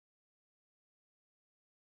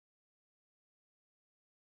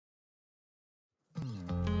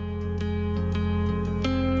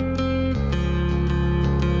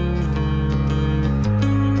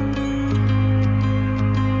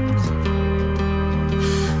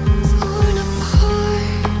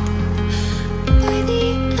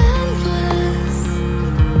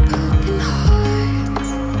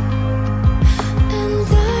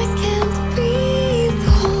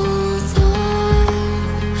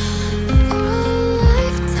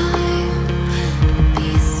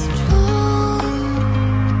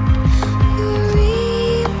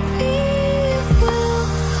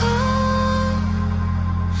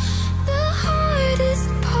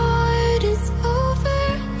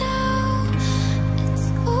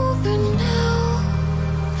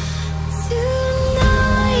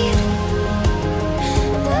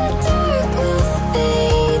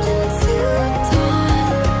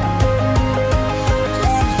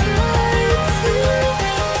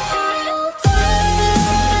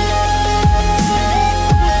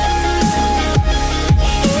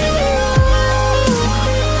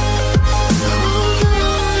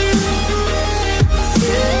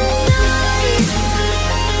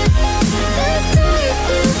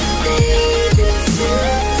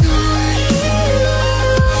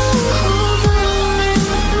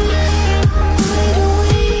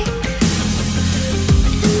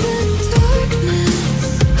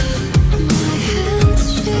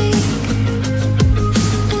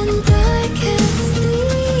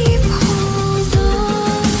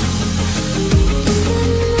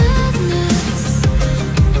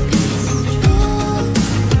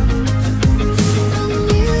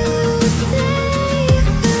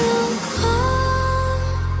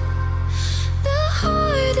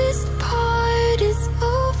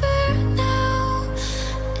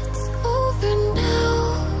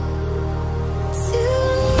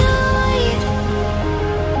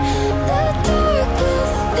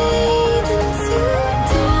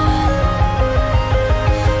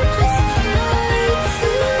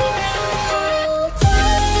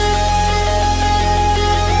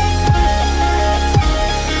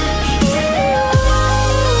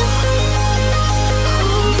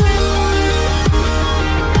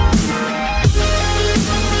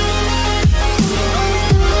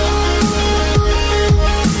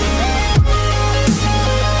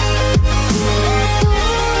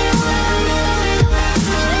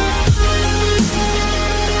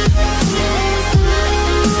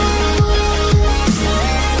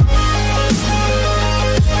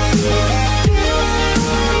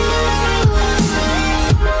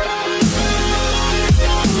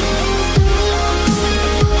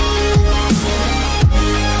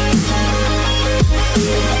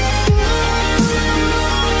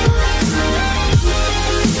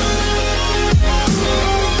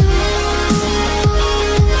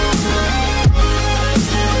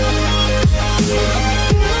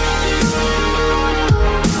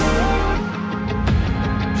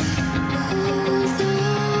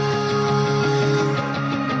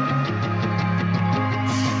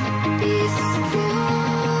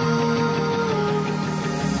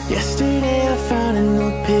Yesterday I found an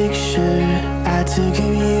old picture I took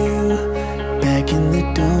of you back in the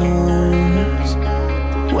dorms,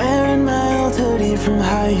 wearing my old hoodie from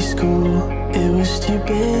high school. It was too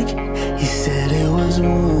big, he said it was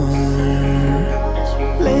warm.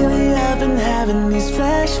 Lately I've been having these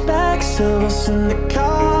flashbacks of us in the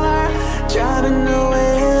car, driving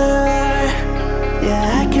nowhere.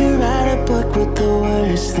 Yeah, I could write a book with the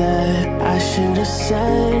words that I should have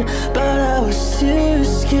said, but I was too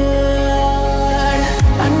scared.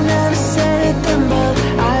 I never said it then, but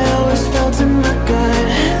I always felt in my gut.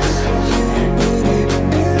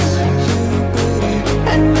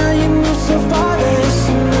 And now you moved so far, there's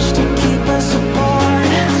so much to keep us apart.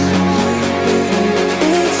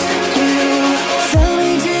 It's you. Tell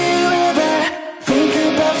me, do you ever think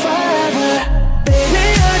about forever? Baby,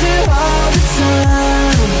 I do all the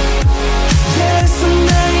time. There's so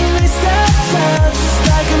many nights that felt just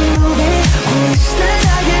like a movie. Wish that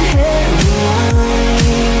I could hit rewind.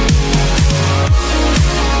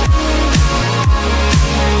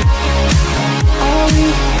 Are we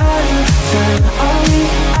out of time? Are we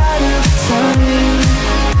out of time?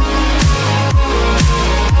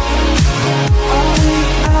 Are we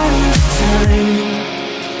out of time?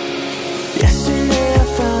 Yesterday I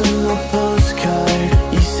found an old postcard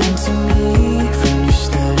you sent to me from your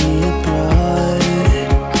study abroad.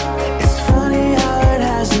 It's funny how it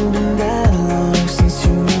hasn't been that long since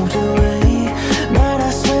you moved away, but I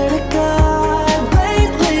swear to God,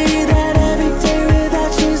 lately that every day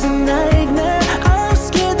without you's a nightmare. I'm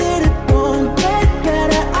scared that it won't get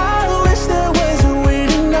better. I wish there was a way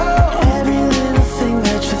to know every little thing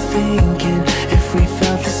that you're thinking. If we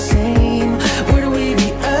felt the same, would we be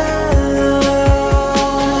alone?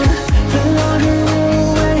 The longer we're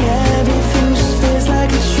away, everything just feels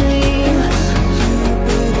like a dream.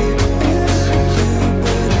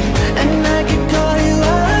 And I could call you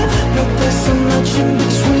up, but there's so much in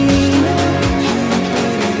between.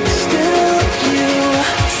 Still you.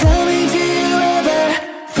 Tell me, do you ever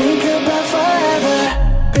think about forever?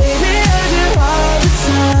 Baby, I do all the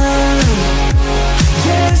time.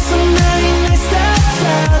 There's so many nights that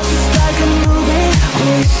felt just like a movie.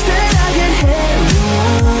 Wish that I could hit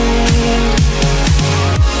rewind.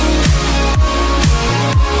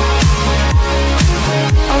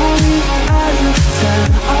 Are we out of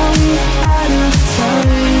time? Are we out of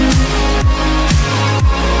time?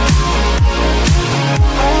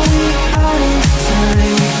 Are we out of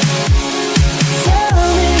time? Tell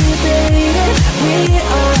me, baby, we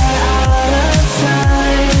are out of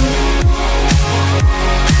time.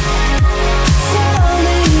 Tell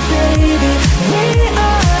me, baby, we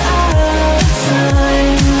are out of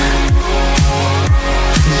time.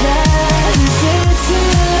 Yeah, is it too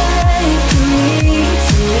late for me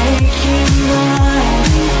to make you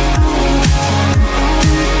mine?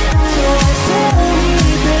 Yeah, tell me,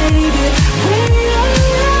 baby, we are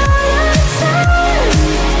out of time.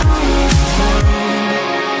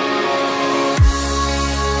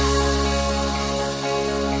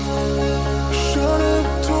 Should've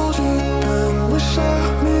told you then, wish I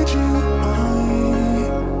made you mine.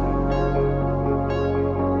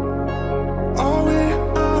 Are we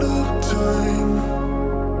out of time?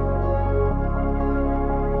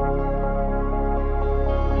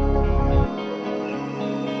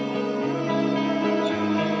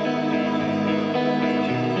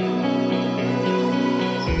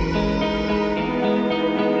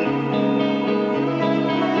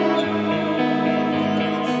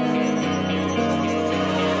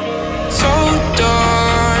 So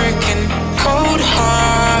dark and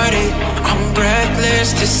cold-hearted, I'm breathless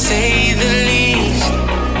to say the least.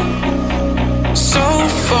 So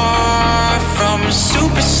far from a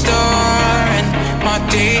superstar, and my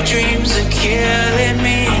daydreams are killing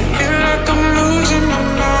me. Feel like I'm losing my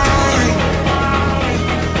mind.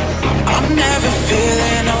 I'm never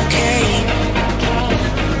feeling okay.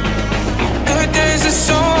 But there's a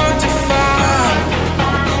sword to fight.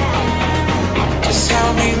 Just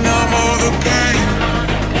help me numb all the pain.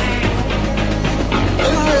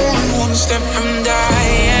 I'm only one step from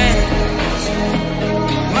dying.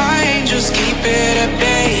 My angels keep it at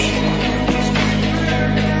bay.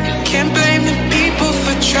 Can't blame the people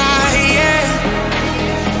for trying.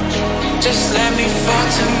 Just let me fall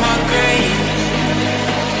to my grave.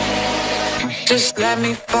 Just let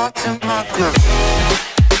me fall to my grave.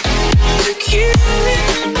 To kill me.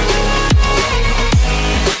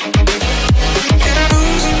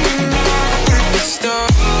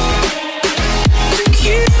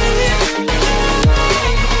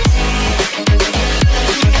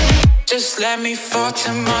 Just let me fall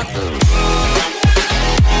to my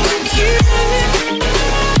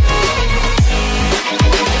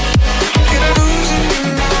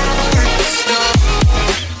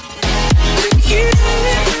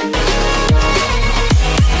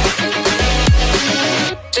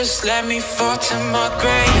Just let me fall to my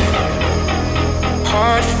grave.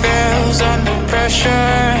 Heart fails under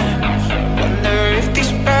pressure. Wonder if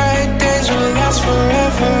these bad days will last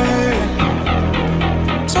forever.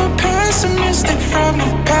 So pessimistic from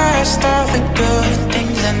the past. All the good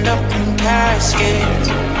things end up in caskets.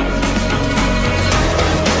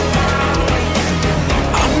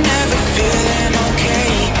 I'm never feeling okay.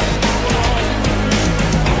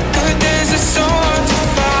 Good days are so hard to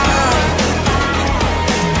find.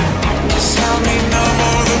 Just help me numb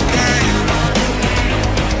all the pain.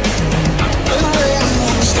 I'm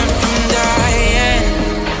one step from dying.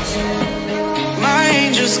 My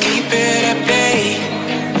angels keep it at bay.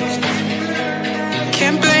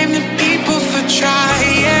 Can't blame the people for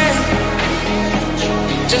trying.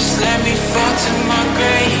 Just let me fall to my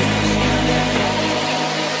grave.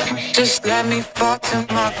 Just let me fall to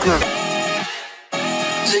my grave.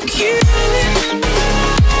 To kill it.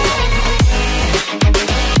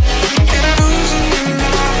 And I'm losing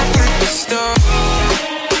my stuff.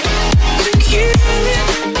 To kill it.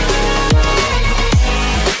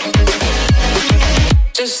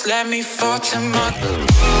 Just let me fall to my grave.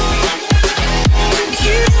 To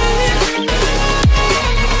kill it.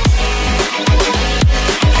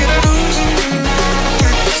 And I'm losing my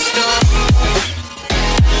stuff.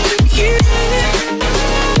 To kill it.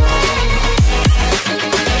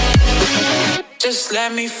 Just let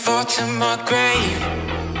me fall to my grave.